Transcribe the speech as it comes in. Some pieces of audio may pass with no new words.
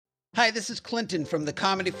Hi, this is Clinton from the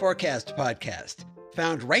Comedy Forecast podcast,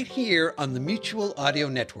 found right here on the Mutual Audio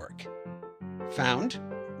Network. Found?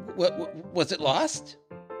 Was it lost?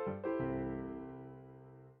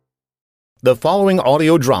 The following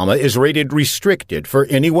audio drama is rated restricted for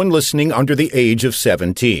anyone listening under the age of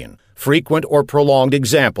 17. Frequent or prolonged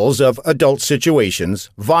examples of adult situations,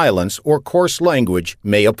 violence, or coarse language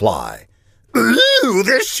may apply. Ooh,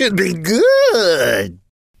 this should be good!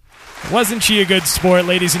 Wasn't she a good sport,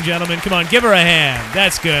 ladies and gentlemen? Come on, give her a hand.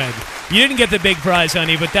 That's good. You didn't get the big prize,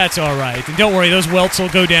 honey, but that's all right. And don't worry, those welts will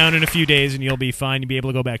go down in a few days, and you'll be fine. You'll be able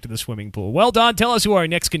to go back to the swimming pool. Well, Don, tell us who our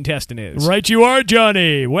next contestant is. Right you are,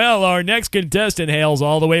 Johnny. Well, our next contestant hails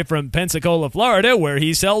all the way from Pensacola, Florida, where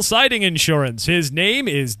he sells siding insurance. His name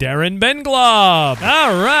is Darren Benglob.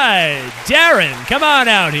 All right, Darren, come on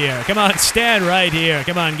out here. Come on, stand right here.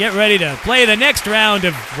 Come on, get ready to play the next round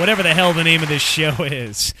of whatever the hell the name of this show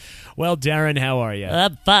is. Well, Darren, how are you?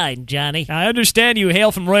 I'm fine, Johnny. I understand you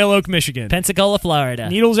hail from Royal Oak, Michigan. Pensacola, Florida.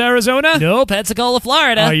 Needles, Arizona? No, Pensacola,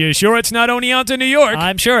 Florida. Are you sure it's not Oneonta, New York?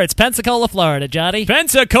 I'm sure it's Pensacola, Florida, Johnny.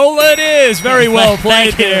 Pensacola it is! Very well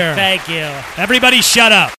played there. Thank you. Everybody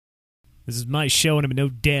shut up! This is my show and I'm in no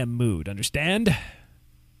damn mood, understand?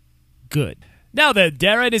 Good. Now then,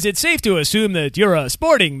 Darren, is it safe to assume that you're a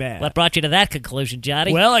sporting man? What brought you to that conclusion,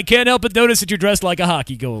 Johnny? Well, I can't help but notice that you're dressed like a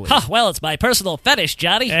hockey goalie. Huh, well, it's my personal fetish,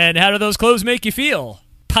 Johnny. And how do those clothes make you feel?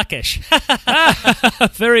 Puckish.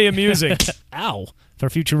 Very amusing. Ow. For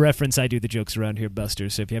future reference, I do the jokes around here, Buster,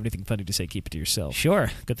 so if you have anything funny to say, keep it to yourself. Sure.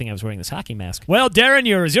 Good thing I was wearing this hockey mask. Well, Darren,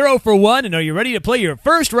 you're 0 for 1, and are you ready to play your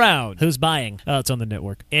first round? Who's buying? Oh, it's on the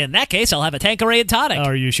network. In that case, I'll have a Tanqueray and tonic.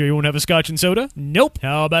 Are you sure you won't have a scotch and soda? Nope.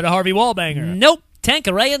 How about a Harvey Wallbanger? Nope.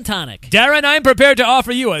 Tanqueray and tonic. Darren, I'm prepared to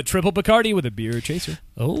offer you a triple Bacardi with a beer chaser.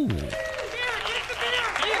 Oh.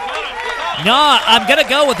 No, I'm going to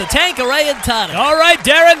go with the Tanqueray and tonic. All right,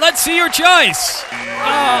 Darren, let's see your choice.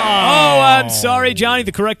 Oh, I'm sorry, Johnny.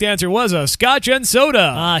 The correct answer was a scotch and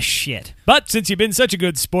soda. Ah, shit. But since you've been such a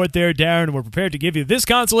good sport there, Darren, we're prepared to give you this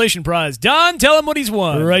consolation prize. Don, tell him what he's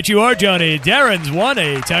won. Right you are, Johnny. Darren's won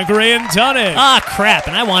a Tanqueray and tonic. Ah, crap,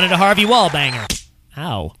 and I wanted a Harvey Wallbanger.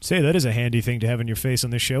 Ow. Say, that is a handy thing to have in your face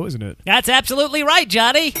on this show, isn't it? That's absolutely right,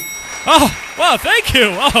 Johnny. Oh, wow, thank you.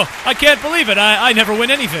 Oh, I can't believe it. I never win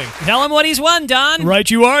anything. Tell him what he's won, Don. Right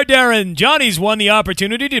you are, Darren. Johnny's won the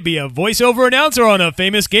opportunity to be a voiceover announcer on a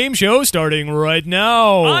famous game show starting right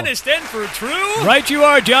now. Honest and for true? Right you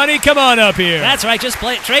are, Johnny. Come on up here. That's right. Just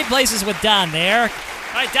trade places with Don there.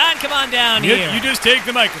 All right, Don, come on down here. You just take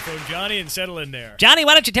the microphone, Johnny, and settle in there. Johnny,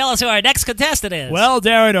 why don't you tell us who our next contestant is? Well,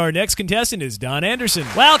 Darren, our next contestant is Don Anderson.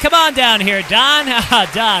 Well, come on down here, Don.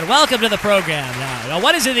 Don, welcome to the program. Now,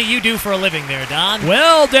 what is it that you do for a living there, Don?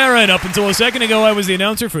 Well, Darren, up until a second ago, I was the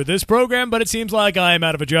announcer for this program, but it seems like I'm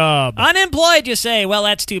out of a job. Unemployed, you say? Well,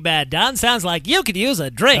 that's too bad, Don. Sounds like you could use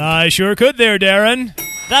a drink. I sure could there, Darren.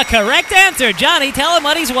 The correct answer, Johnny. Tell him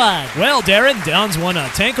what he's won. Well, Darren, Don's won a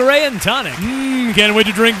Tanqueray and tonic. Can't wait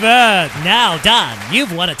to drink that. Now, Don,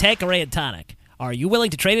 you've won a Tanqueray and tonic. Are you willing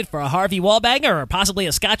to trade it for a Harvey Wallbanger or possibly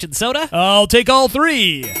a scotch and soda? I'll take all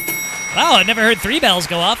three. Oh, I never heard 3 bells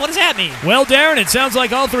go off. What does that mean? Well, Darren, it sounds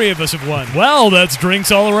like all 3 of us have won. Well, that's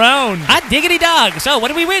drinks all around. Hot diggity dog. So, what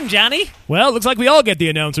do we win, Johnny? Well, it looks like we all get the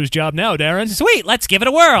announcer's job now, Darren. Sweet, let's give it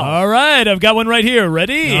a whirl. All right, I've got one right here.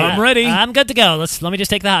 Ready? I'm ready. I'm good to go. Let me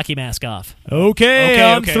just take the hockey mask off. Okay,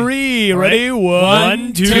 on 3. Ready? Right.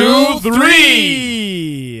 1, 2,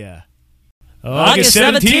 3. August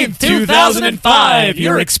 17th, 2005.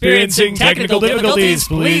 You're experiencing technical difficulties.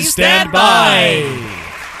 Please stand by.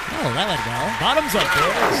 Oh, that went well. Bottoms up,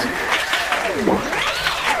 boys.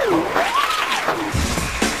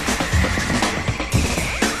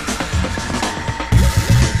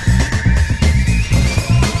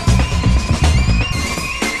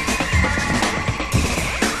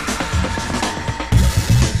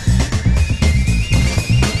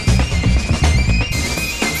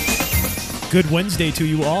 Good Wednesday to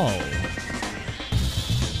you all.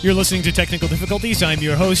 You're listening to Technical Difficulties. I'm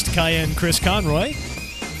your host, Cayenne Chris Conroy.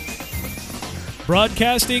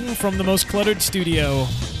 Broadcasting from the most cluttered studio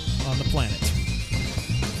on the planet.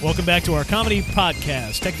 Welcome back to our comedy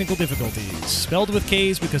podcast, Technical Difficulties. Spelled with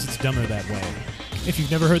K's because it's dumber that way. If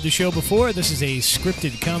you've never heard the show before, this is a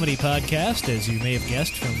scripted comedy podcast, as you may have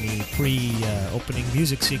guessed from the pre-opening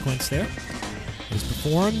music sequence there. It's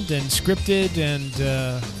performed and scripted and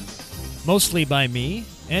mostly by me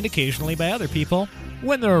and occasionally by other people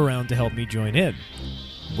when they're around to help me join in.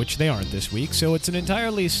 Which they aren't this week, so it's an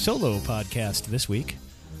entirely solo podcast this week.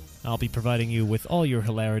 I'll be providing you with all your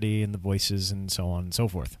hilarity and the voices and so on and so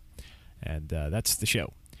forth. And that's the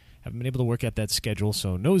show. Haven't been able to work out that schedule,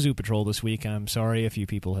 so no Zoo Patrol this week. I'm sorry if you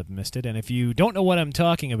people have missed it. And if you don't know what I'm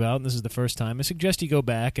talking about, and this is the first time, I suggest you go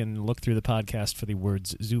back and look through the podcast for the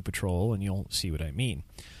words Zoo Patrol, and you'll see what I mean.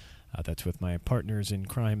 That's with my partners in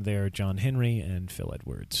crime there, John Henry and Phil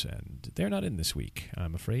Edwards. And they're not in this week,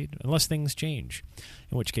 I'm afraid, unless things change,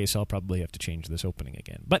 in which case I'll probably have to change this opening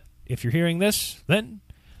again. But if you're hearing this, then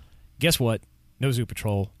guess what? No Zoo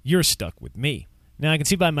Patrol. You're stuck with me. Now, I can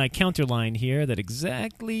see by my counter line here that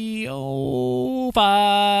exactly,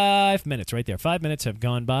 5 minutes right there. 5 minutes have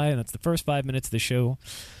gone by, and that's the first 5 minutes of the show.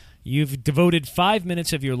 You've devoted 5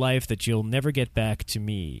 minutes of your life that you'll never get back to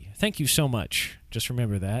me. Thank you so much. Just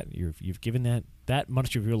remember that. You've given that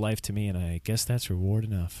much of your life to me, and I guess that's reward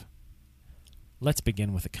enough. Let's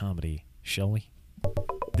begin with a comedy, shall we?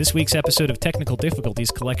 This week's episode of Technical Difficulties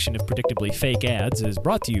collection of predictably fake ads is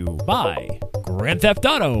brought to you by Grand Theft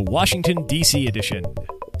Auto Washington, D.C. edition.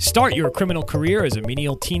 Start your criminal career as a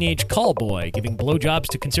menial teenage callboy, giving blowjobs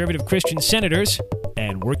to conservative Christian senators,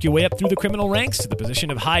 and work your way up through the criminal ranks to the position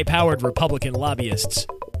of high-powered Republican lobbyists.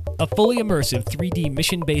 A fully immersive 3D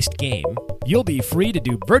mission-based game, you'll be free to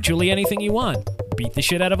do virtually anything you want. Beat the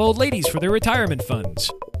shit out of old ladies for their retirement funds.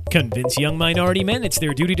 Convince young minority men it's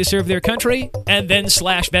their duty to serve their country, and then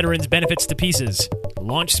slash veterans' benefits to pieces.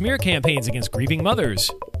 Launch smear campaigns against grieving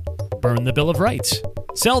mothers. Burn the Bill of Rights.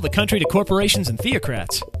 Sell the country to corporations and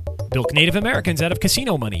theocrats. Bilk Native Americans out of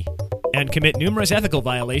casino money. And commit numerous ethical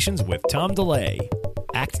violations with Tom DeLay.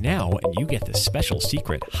 Act now and you get the special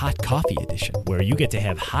secret Hot Coffee Edition, where you get to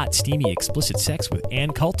have hot, steamy, explicit sex with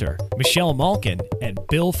Ann Coulter, Michelle Malkin, and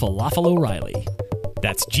Bill Falafel O'Reilly.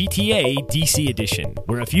 That's GTA DC Edition,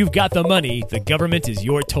 where if you've got the money, the government is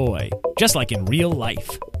your toy, just like in real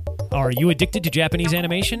life. Are you addicted to Japanese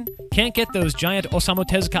animation? Can't get those giant Osamu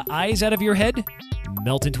Tezuka eyes out of your head?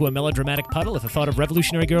 Melt into a melodramatic puddle at the thought of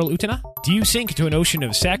revolutionary girl Utena? Do you sink into an ocean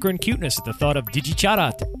of saccharine cuteness at the thought of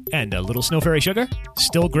Digicharat and a little Snow Fairy Sugar?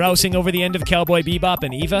 Still grousing over the end of Cowboy Bebop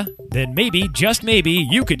and Eva? Then maybe, just maybe,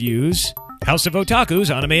 you could use House of Otaku's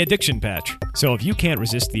Anime Addiction Patch. So if you can't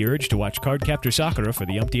resist the urge to watch Cardcaptor Sakura for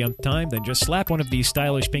the umpty-umpth time, then just slap one of these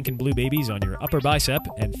stylish pink and blue babies on your upper bicep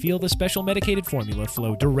and feel the special medicated formula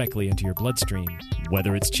flow directly into your bloodstream.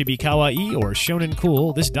 Whether it's Chibi Kawaii or Shonen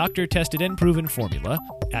Cool, this doctor-tested and proven formula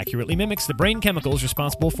accurately mimics the brain chemicals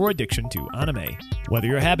responsible for addiction to anime. Whether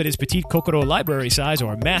your habit is petite Kokoro library size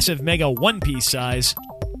or massive mega one-piece size,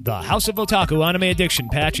 the House of Otaku Anime Addiction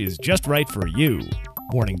Patch is just right for you.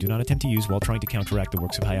 Warning, do not attempt to use while trying to counteract the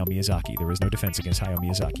works of Hayao Miyazaki. There is no defense against Hayao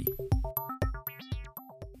Miyazaki.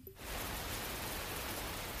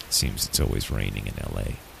 It seems it's always raining in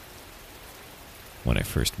L.A. When I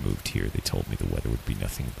first moved here, they told me the weather would be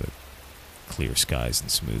nothing but clear skies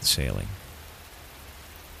and smooth sailing.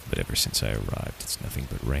 But ever since I arrived, it's nothing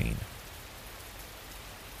but rain.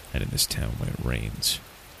 And in this town, when it rains,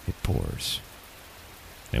 it pours.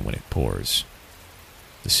 And when it pours,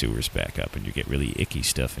 the sewers back up and you get really icky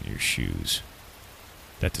stuff in your shoes.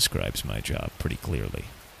 That describes my job pretty clearly.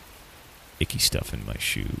 Icky stuff in my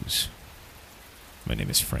shoes. My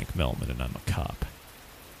name is Frank Melman and I'm a cop.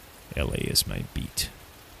 LA is my beat.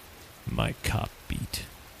 My cop beat.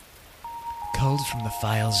 Culled from the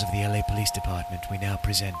files of the LA Police Department, we now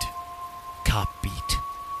present Cop Beat.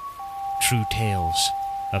 True tales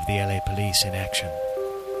of the LA Police in action.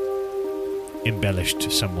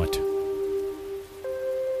 Embellished somewhat.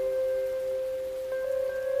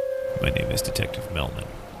 My name is Detective Melman.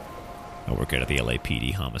 I work out of the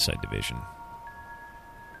LAPD Homicide Division.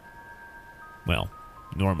 Well,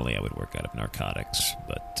 normally I would work out of narcotics,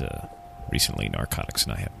 but recently narcotics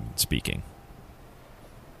and I haven't been speaking.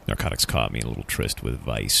 Narcotics caught me in a little tryst with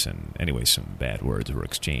Vice, and anyway, some bad words were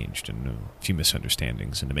exchanged and a few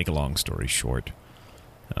misunderstandings, and to make a long story short,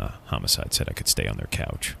 Homicide said I could stay on their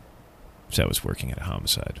couch. So I was working at a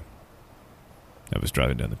Homicide. I was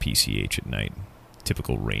driving down the PCH at night.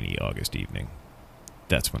 Typical rainy August evening.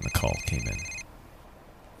 That's when the call came in.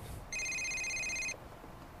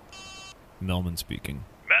 Melman speaking.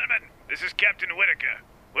 Melman, this is Captain Whitaker.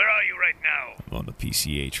 Where are you right now? I'm on the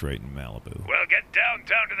PCH right in Malibu. Well, get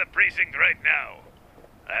downtown to the precinct right now.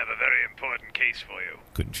 I have a very important case for you.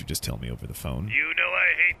 Couldn't you just tell me over the phone? You know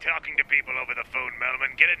I hate talking to people over the phone,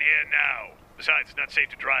 Melman. Get in here now. Besides, it's not safe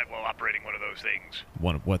to drive while operating one of those things.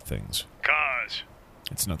 One of what things? Cars.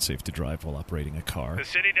 It's not safe to drive while operating a car. The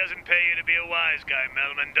city doesn't pay you to be a wise guy,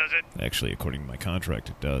 Melman, does it? Actually, according to my contract,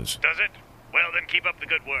 it does. Does it? Well, then keep up the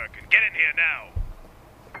good work and get in here now.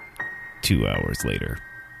 2 hours later,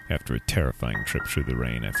 after a terrifying trip through the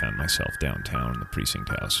rain, I found myself downtown in the precinct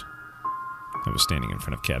house. I was standing in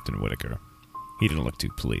front of Captain Whitaker, He didn't look too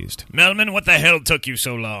pleased. Melman, what the hell took you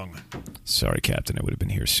so long? Sorry, Captain, I would have been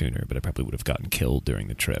here sooner, but I probably would have gotten killed during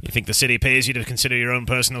the trip. You think the city pays you to consider your own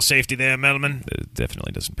personal safety there, Melman? It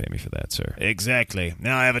definitely doesn't pay me for that, sir. Exactly.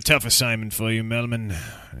 Now I have a tough assignment for you, Melman.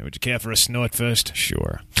 Would you care for a snort first?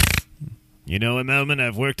 Sure. You know, Melman,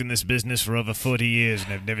 I've worked in this business for over 40 years,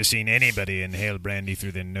 and I've never seen anybody inhale brandy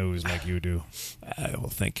through their nose like you do. Well,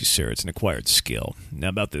 thank you, sir. It's an acquired skill. Now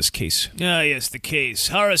about this case. Ah, yes, the case.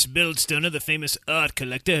 Horace Bildstoner, the famous art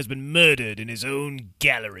collector, has been murdered in his own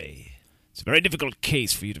gallery. It's a very difficult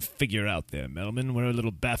case for you to figure out there, Melman. We're a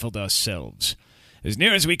little baffled ourselves. As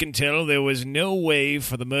near as we can tell, there was no way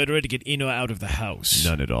for the murderer to get in or out of the house.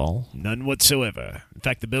 None at all? None whatsoever. In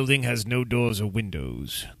fact, the building has no doors or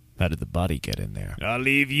windows. How did the body get in there? I'll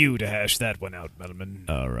leave you to hash that one out, Melman.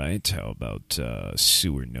 All right. How about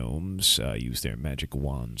sewer gnomes use their magic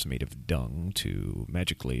wands made of dung to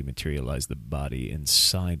magically materialize the body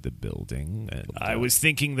inside the building? And, I was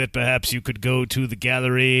thinking that perhaps you could go to the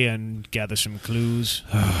gallery and gather some clues.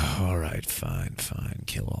 All right, fine.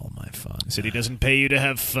 Kill all my fun. The city doesn't pay you to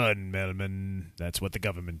have fun, Melman. That's what the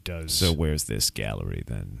government does. So where's this gallery,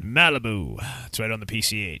 then? Malibu. It's right on the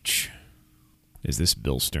PCH. Is this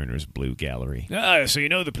Bill Sterner's Blue Gallery? Ah, so you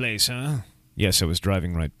know the place, huh? Yes, I was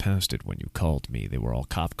driving right past it when you called me. There were all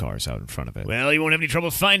cop cars out in front of it. Well, you won't have any trouble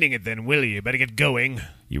finding it then, will you? Better get going.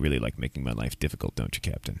 You really like making my life difficult, don't you,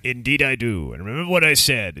 Captain? Indeed I do. And remember what I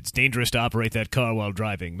said. It's dangerous to operate that car while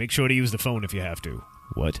driving. Make sure to use the phone if you have to.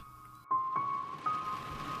 What?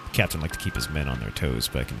 The captain liked to keep his men on their toes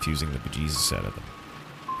by confusing the bejesus out of them.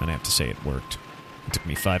 And I have to say it worked. It took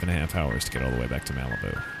me 5.5 hours to get all the way back to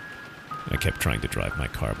Malibu. I kept trying to drive my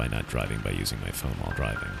car by not driving by using my phone while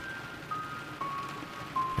driving.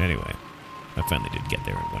 Anyway, I finally did get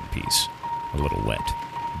there in one piece. A little wet,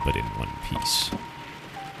 but in one piece. All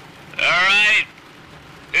right.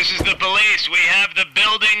 This is the police. We have the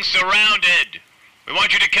building surrounded. We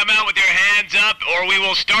want you to come out with your hands up or we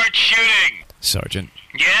will start shooting. Sergeant.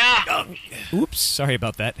 Yeah? Oops, sorry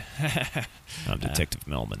about that. I'm Detective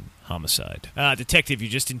Melman, homicide. Detective,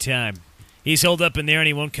 you're just in time. He's holed up in there and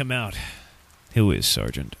he won't come out. Who is,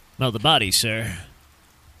 Sergeant? Well, the body, sir.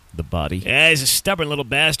 The body? Yeah, he's a stubborn little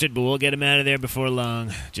bastard, but we'll get him out of there before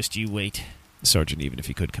long. Just you wait. Sergeant, even if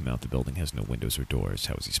he could come out, the building has no windows or doors.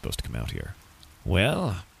 How is he supposed to come out here?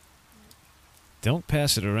 Well, don't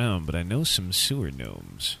pass it around, but I know some sewer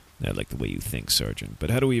gnomes. I like the way you think, Sergeant, but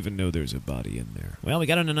how do we even know there's a body in there? Well, we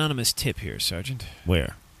got an anonymous tip here, Sergeant.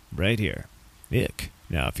 Where? Right here. Ick.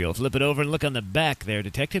 Now, if you'll flip it over and look on the back there,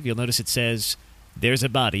 Detective, you'll notice it says, "There's a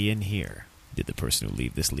body in here." Did the person who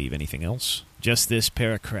leave anything else? Just this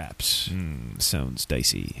pair of craps. Sounds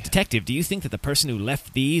dicey. Detective, do you think that the person who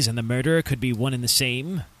left these and the murderer could be one and the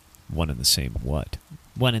same? One and the same what?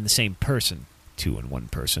 One and the same person. Two in one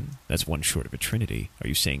person? That's one short of a trinity. Are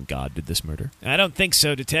you saying God did this murder? I don't think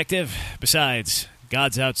so, Detective. Besides,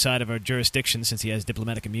 God's outside of our jurisdiction since he has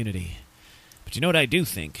diplomatic immunity. But you know what I do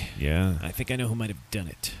think? Yeah? I think I know who might have done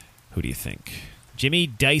it. Who do you think? Jimmy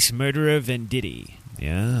Dice Murderer Venditti.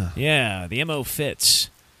 Yeah? Yeah, the M.O. fits.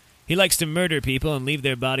 He likes to murder people and leave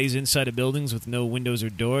their bodies inside of buildings with no windows or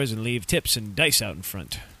doors and leave tips and dice out in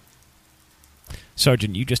front.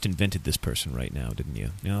 Sergeant, you just invented this person right now, didn't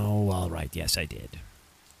you? Oh, all right. Yes, I did.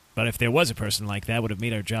 But if there was a person like that, it would have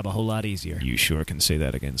made our job a whole lot easier. You sure can say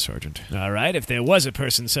that again, Sergeant. All right, if there was a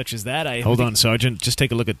person such as that, I... Hold on, Sergeant. Just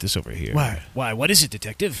take a look at this over here. Why? What is it,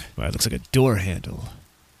 Detective? Why, it looks like a door handle.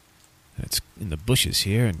 It's in the bushes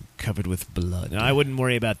here and covered with blood. No, I wouldn't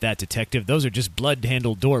worry about that, Detective. Those are just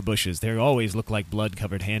blood-handled door bushes. They always look like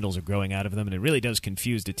blood-covered handles are growing out of them, and it really does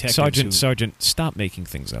confuse detectives Sergeant, stop making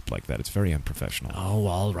things up like that. It's very unprofessional. Oh,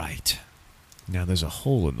 all right. Now, there's a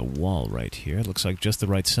hole in the wall right here. It looks like just the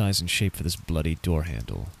right size and shape for this bloody door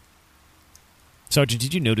handle. Sergeant,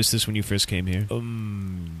 did you notice this when you first came here?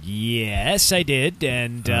 Yes, I did,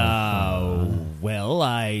 and, well,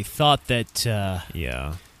 I thought that,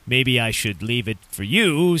 Yeah? maybe I should leave it for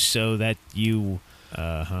you so that you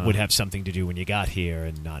would have something to do when you got here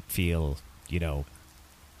and not feel,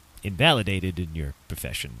 invalidated in your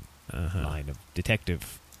profession, line of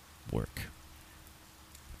detective work.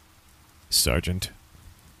 Sergeant?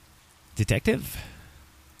 Detective?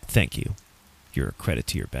 Thank you. You're a credit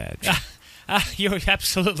to your badge. You're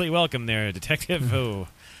absolutely welcome there, Detective. Oh,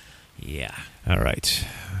 yeah. All right.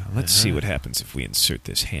 Let's see what happens if we insert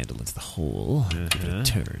this handle into the hole. Give it a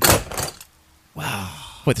turn. Wow.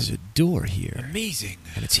 What, there's a door here. Amazing.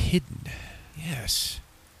 And it's hidden. Yes.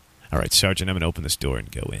 All right, Sergeant, I'm going to open this door and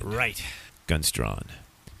go in. Right. Guns drawn.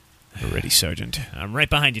 Ready, Sergeant? I'm right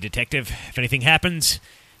behind you, Detective. If anything happens,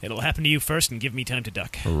 it'll happen to you first and give me time to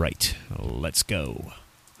duck. Right. Let's go.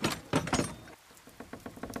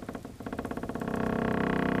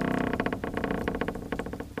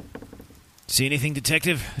 See anything,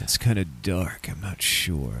 Detective? It's kind of dark, I'm not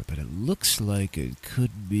sure, but it looks like it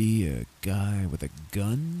could be a guy with a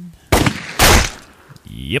gun.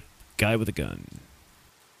 Yep, guy with a gun.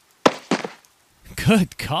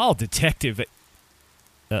 Good call, Detective.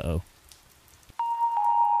 Uh-oh.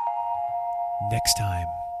 Next time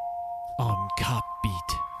on Cop Beat.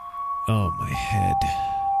 Oh, my head.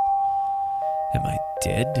 Am I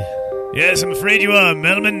dead? Yes, I'm afraid you are,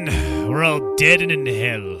 Melman. We're all dead and in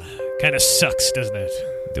hell. Kind of sucks, doesn't it?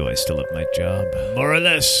 Do I still have my job? More or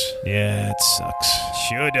less. Yeah, it sucks.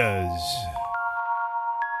 Sure does.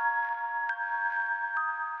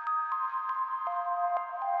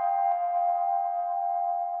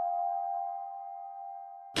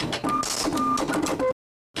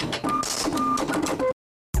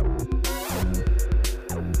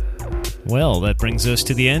 Well, that brings us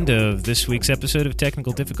to the end of this week's episode of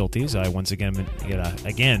Technical Difficulties. I once again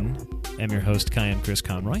am your host, Kyan Chris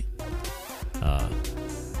Conroy.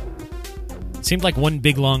 It seemed like one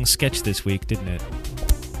big long sketch this week, didn't it?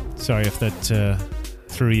 Sorry if that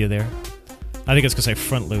threw you there. I think it's because I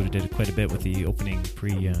front-loaded it quite a bit with the opening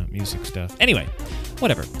pre-music stuff. Anyway,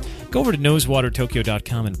 whatever. Go over to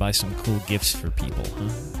nosewatertokyo.com and buy some cool gifts for people, huh?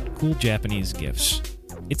 Cool Japanese gifts.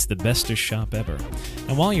 It's the bestest shop ever.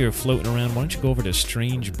 And while you're floating around, why don't you go over to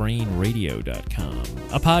strangebrainradio.com,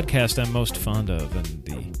 a podcast I'm most fond of, and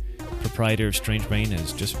the proprietor of Strange Brain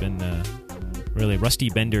has just been really... Rusty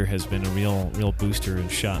Bender has been a real booster and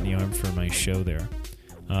shot in the arm for my show there.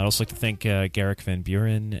 I'd also like to thank Garrick Van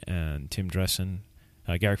Buren and Tim Dressen,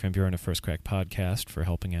 Garrick Van Buren of First Crack Podcast, for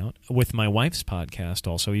helping out. With my wife's podcast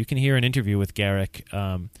also, you can hear an interview with Garrick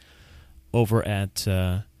over at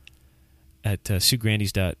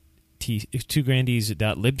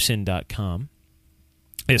SueGrandies.libsyn.com,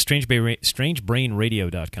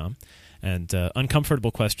 StrangeBrainRadio.com, and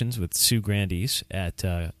Uncomfortable Questions with Sue Grandies at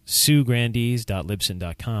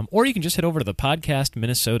SueGrandies.libsyn.com, or you can just head over to the Podcast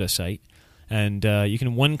Minnesota site, and you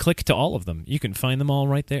can one-click to all of them. You can find them all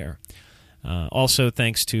right there. Also,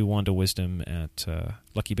 thanks to Wanda Wisdom at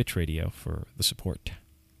Lucky Bitch Radio for the support.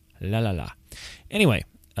 La la la. Anyway,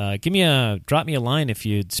 drop me a line if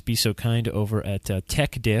you'd be so kind over at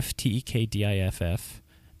techdiff,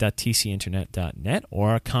 TEKDIFF.tcinternet.net,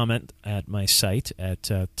 or a comment at my site at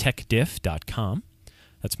techdiff.com.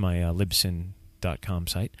 That's my libsyn.com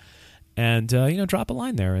site. And, drop a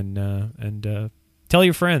line there and tell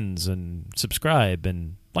your friends and subscribe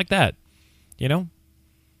and like that.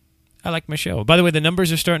 I like my show. By the way, the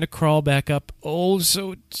numbers are starting to crawl back up. Oh,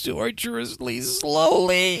 so torturously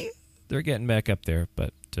slowly. They're getting back up there,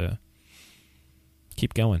 but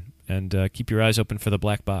keep going. And keep your eyes open for the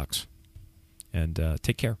black box. And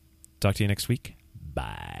take care. Talk to you next week.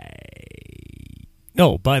 Bye.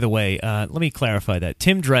 Oh, by the way, let me clarify that.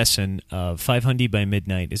 Tim Dressen of 500 by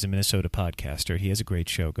Midnight is a Minnesota podcaster. He has a great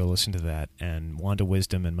show. Go listen to that. And Wanda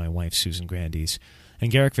Wisdom and my wife, Susan Grandies, and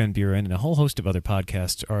Garrick Van Buren, and a whole host of other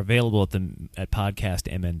podcasts are available at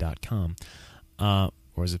podcastmn.com. Or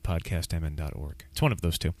is it podcastmn.org? It's one of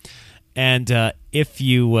those two. And if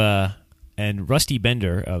you... and Rusty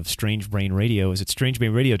Bender of Strange Brain Radio is at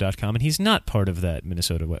strangebrainradio.com, and he's not part of that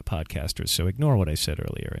Minnesota podcasters, so ignore what I said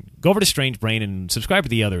earlier. And go over to Strange Brain and subscribe to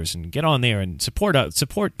the others and get on there and support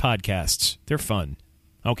podcasts. They're fun.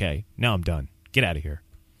 Okay, now I'm done. Get out of here.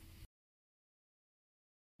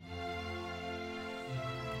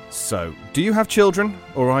 So, do you have children,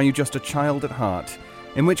 or are you just a child at heart?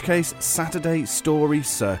 In which case, Saturday Story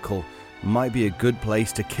Circle might be a good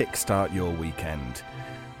place to kickstart your weekend.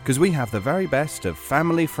 Because we have the very best of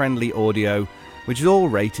family-friendly audio, which is all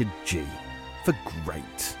rated G for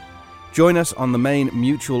great. Join us on the main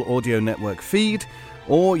Mutual Audio Network feed,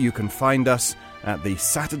 or you can find us at the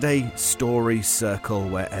Saturday Story Circle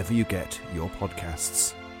wherever you get your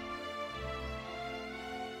podcasts.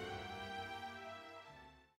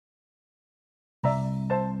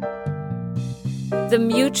 The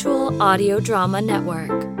Mutual Audio Drama Network,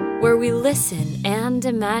 where we listen and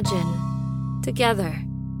imagine together.